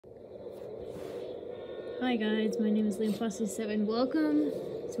Hi guys, my name is Fnf Welcome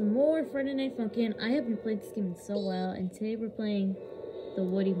to more Friday Night Funkin'. I haven't played this game in so well, and today we're playing the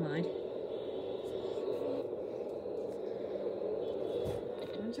Woody mod.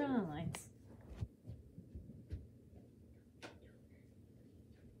 Don't turn on the lights.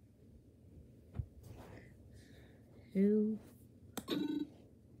 Who?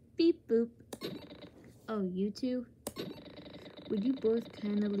 Beep boop. Oh, you two? Would you both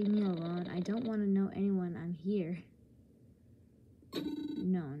kind of leave me alone? I don't want to know anyone. I'm here.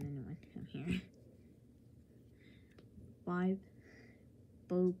 No, I'm here. Bye.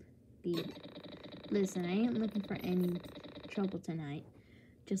 Boop. Beep. Listen, I ain't looking for any trouble tonight.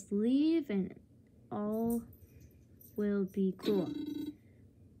 Just leave and all will be cool.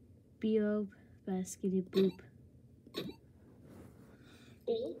 B-O, baskety boop. 3,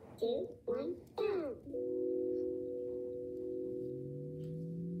 2, 1, go!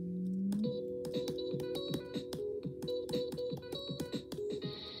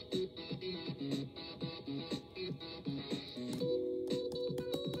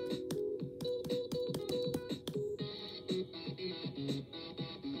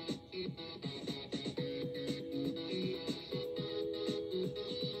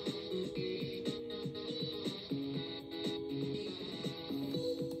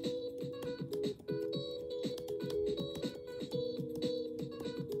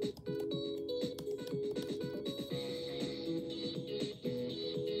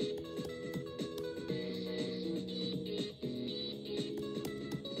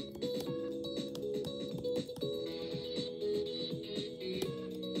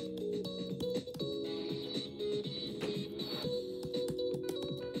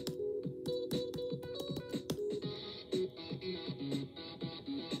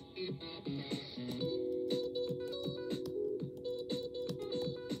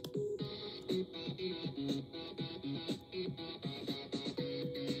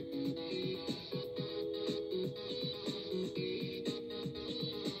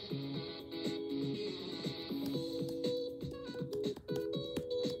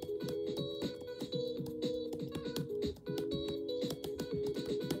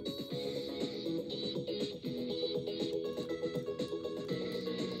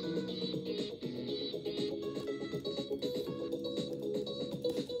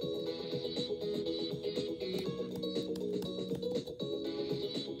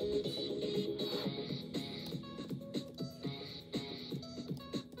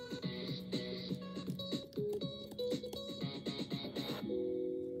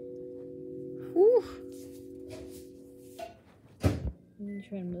 Whew. I'm gonna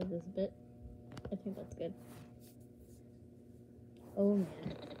try to move this a bit. I think that's good. Oh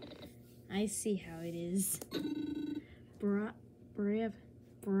man. I see how it is. Boop.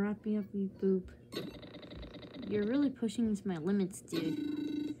 You're really pushing into my limits,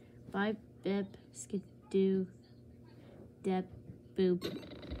 dude. Bye, bip, skidoo, dep, boop.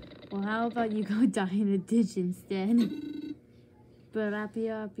 Well, how about you go die in a ditch instead? Barappy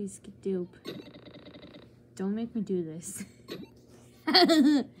skidoop. Don't make me do this. 3,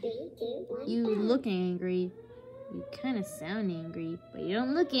 2, 1, You go! look angry. You kind of sound angry, but you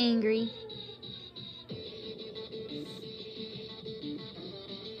don't look angry.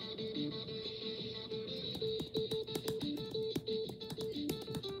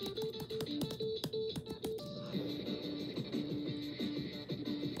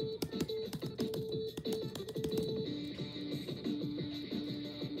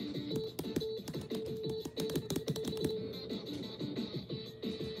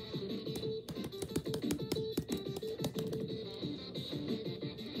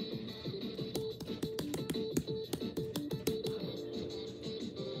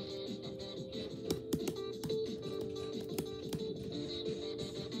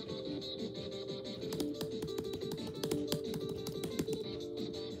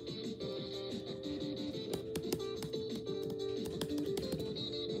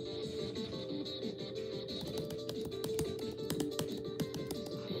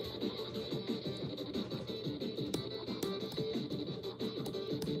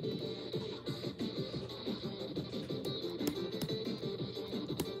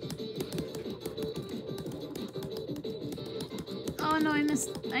 Oh no, I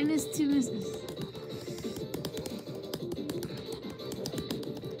missed 2 misses.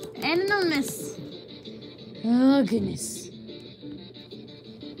 And another miss. Oh goodness.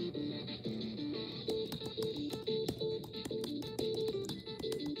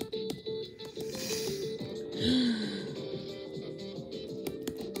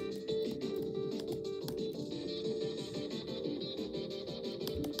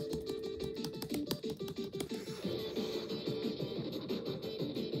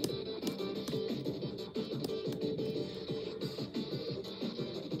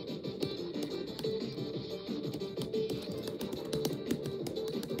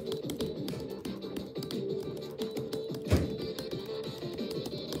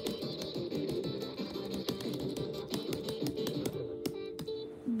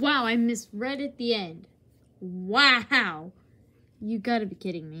 Wow, I misread at the end. Wow. You gotta be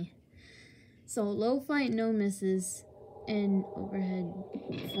kidding me. So low flight, no misses, and overhead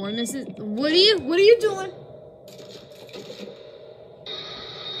 4 misses. What are you doing?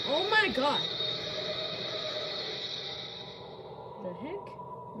 Oh my god. The heck?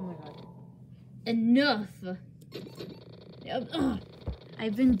 Oh my god. Enough.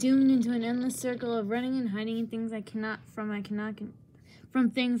 I've been doomed into an endless circle of running and hiding in things from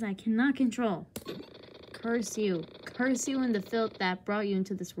things I cannot control. Curse you and the filth that brought you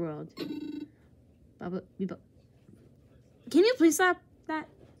into this world. Can you please stop that,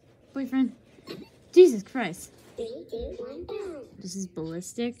 boyfriend? Jesus Christ. 3, 2, 1, go. This is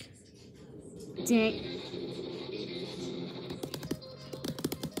ballistic. Dang.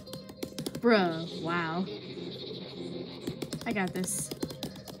 Bruh, wow. I got this.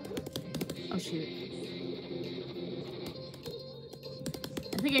 Oh shoot.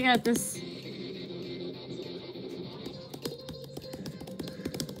 I think I got this.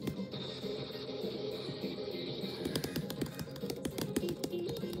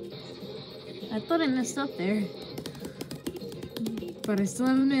 I thought I messed up there. But I still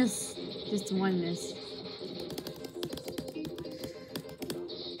have a miss. Just one miss.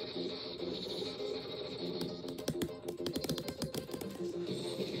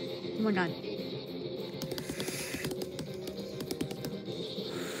 Oh my god.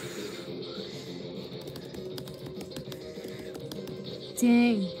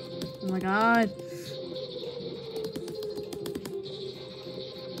 Dang. Oh my god.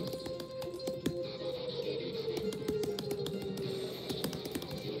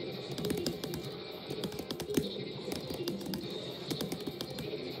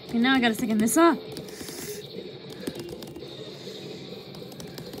 Okay, now I gotta second this off.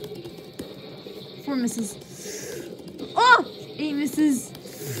 Four misses. Oh! 8 misses.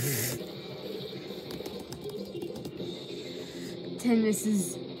 10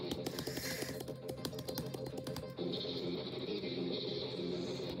 misses.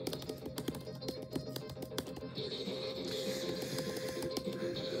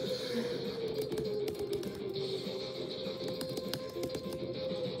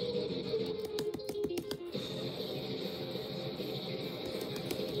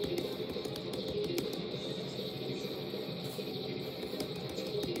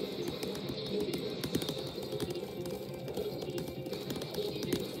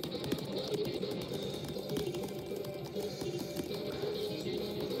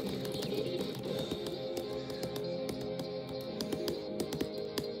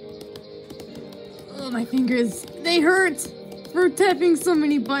 Oh, my fingers. They hurt for tapping so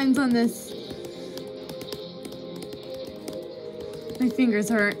many buttons on this. My fingers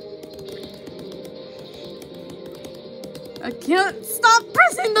hurt. I can't stop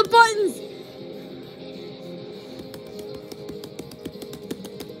pressing the buttons!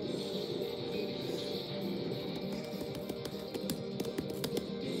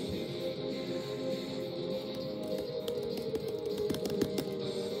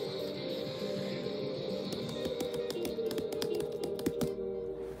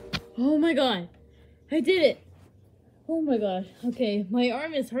 Oh my god, I did it. Oh my god. Okay, my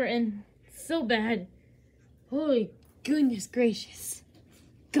arm is hurting so bad. Holy goodness gracious.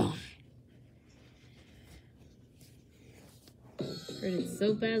 God. Hurted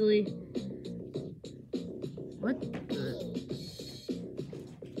so badly. What?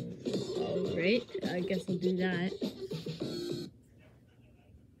 Oh, great. I guess I'll do that.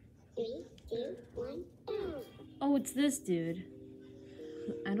 3, 2, 1, go. Oh, it's this dude.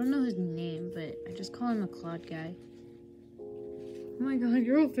 I don't know his name, but I just call him a Claude guy. Oh my god,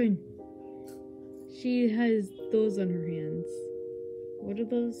 your girlfriend. She has those on her hands. What are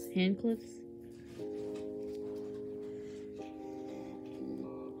those? Hand clips?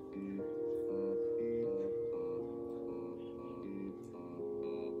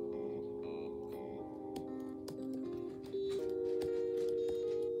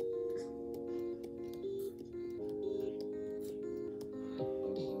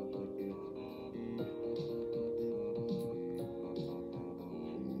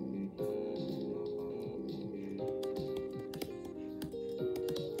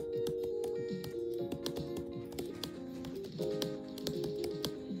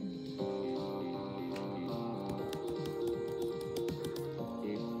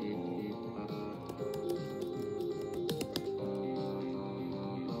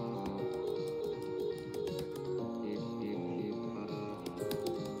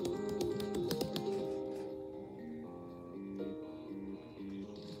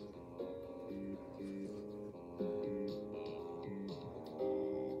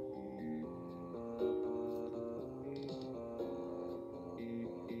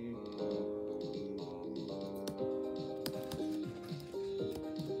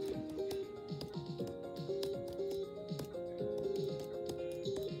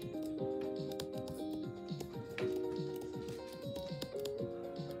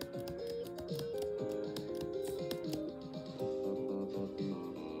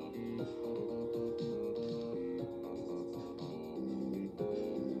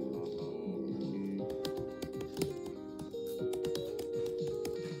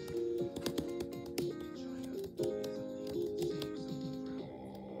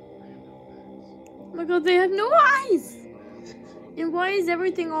 my god, they have no eyes! And why is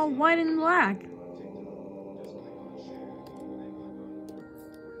everything all white and black?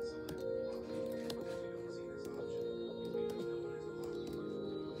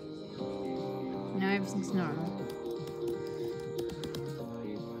 Now everything's normal.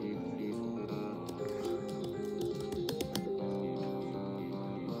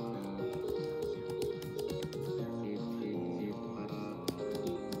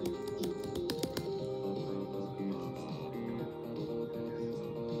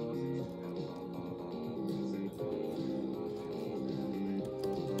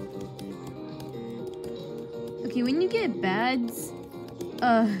 Okay, when you get bads,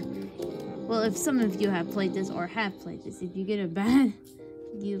 well, if some of you have played this or have played this, if you get a bad,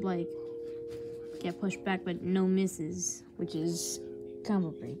 you, like, get pushed back but no misses, which is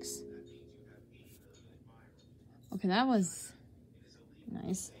combo breaks. Okay, that was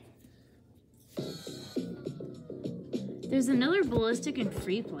nice. There's another ballistic in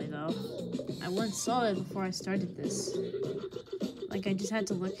free play, though. I once saw it before I started this. Like, I just had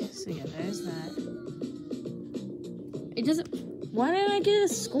to look. So, yeah, there's that. It doesn't... Why didn't I get a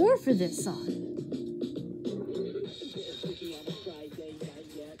score for this song?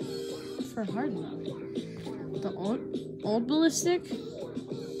 For hard mode. The old ballistic?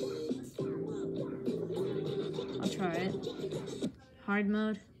 I'll try it. Hard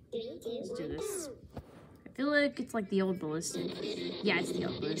mode. Let's do this. I feel like it's like the old ballistic. Yeah, it's the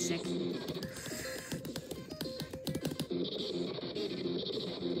old ballistic.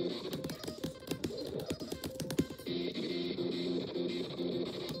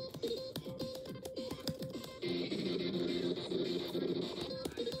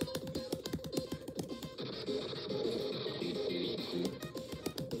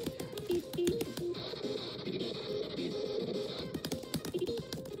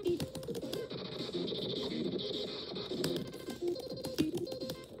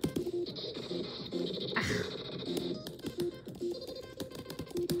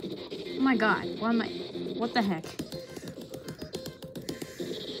 Oh my god, why am I... What the heck?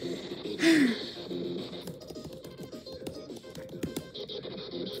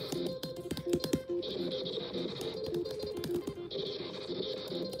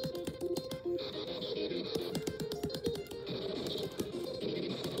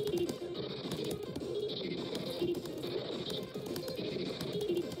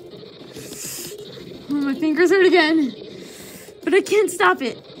 Oh, my fingers hurt again. But I can't stop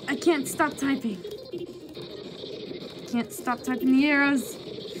it. I can't stop typing. Can't stop typing the arrows.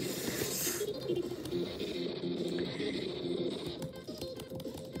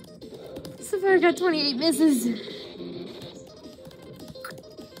 So far I got 28 misses.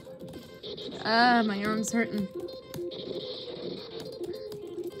 My arm's hurting.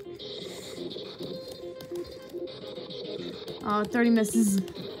 Oh, 30 misses.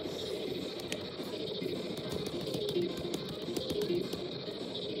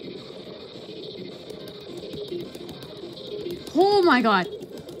 Oh my god.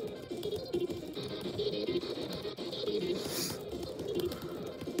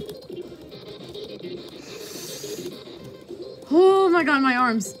 Oh my god, my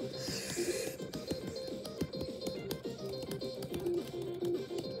arms.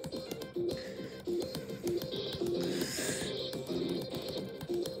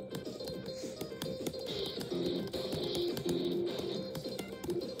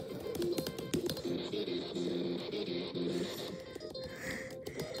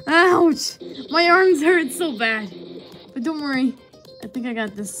 Ouch! My arms hurt so bad. But don't worry. I think I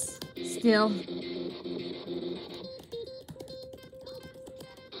got this still.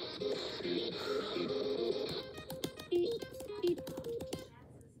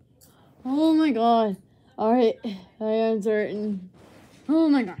 Oh my god. Alright. My arms hurting. Oh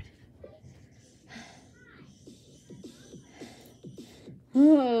my god.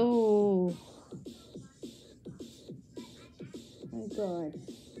 Oh. My god.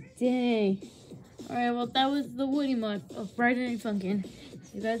 Dang. Alright, well, that was the Woody mod of Brighter and Funkin'.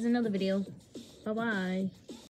 See you guys in another video. Bye-bye.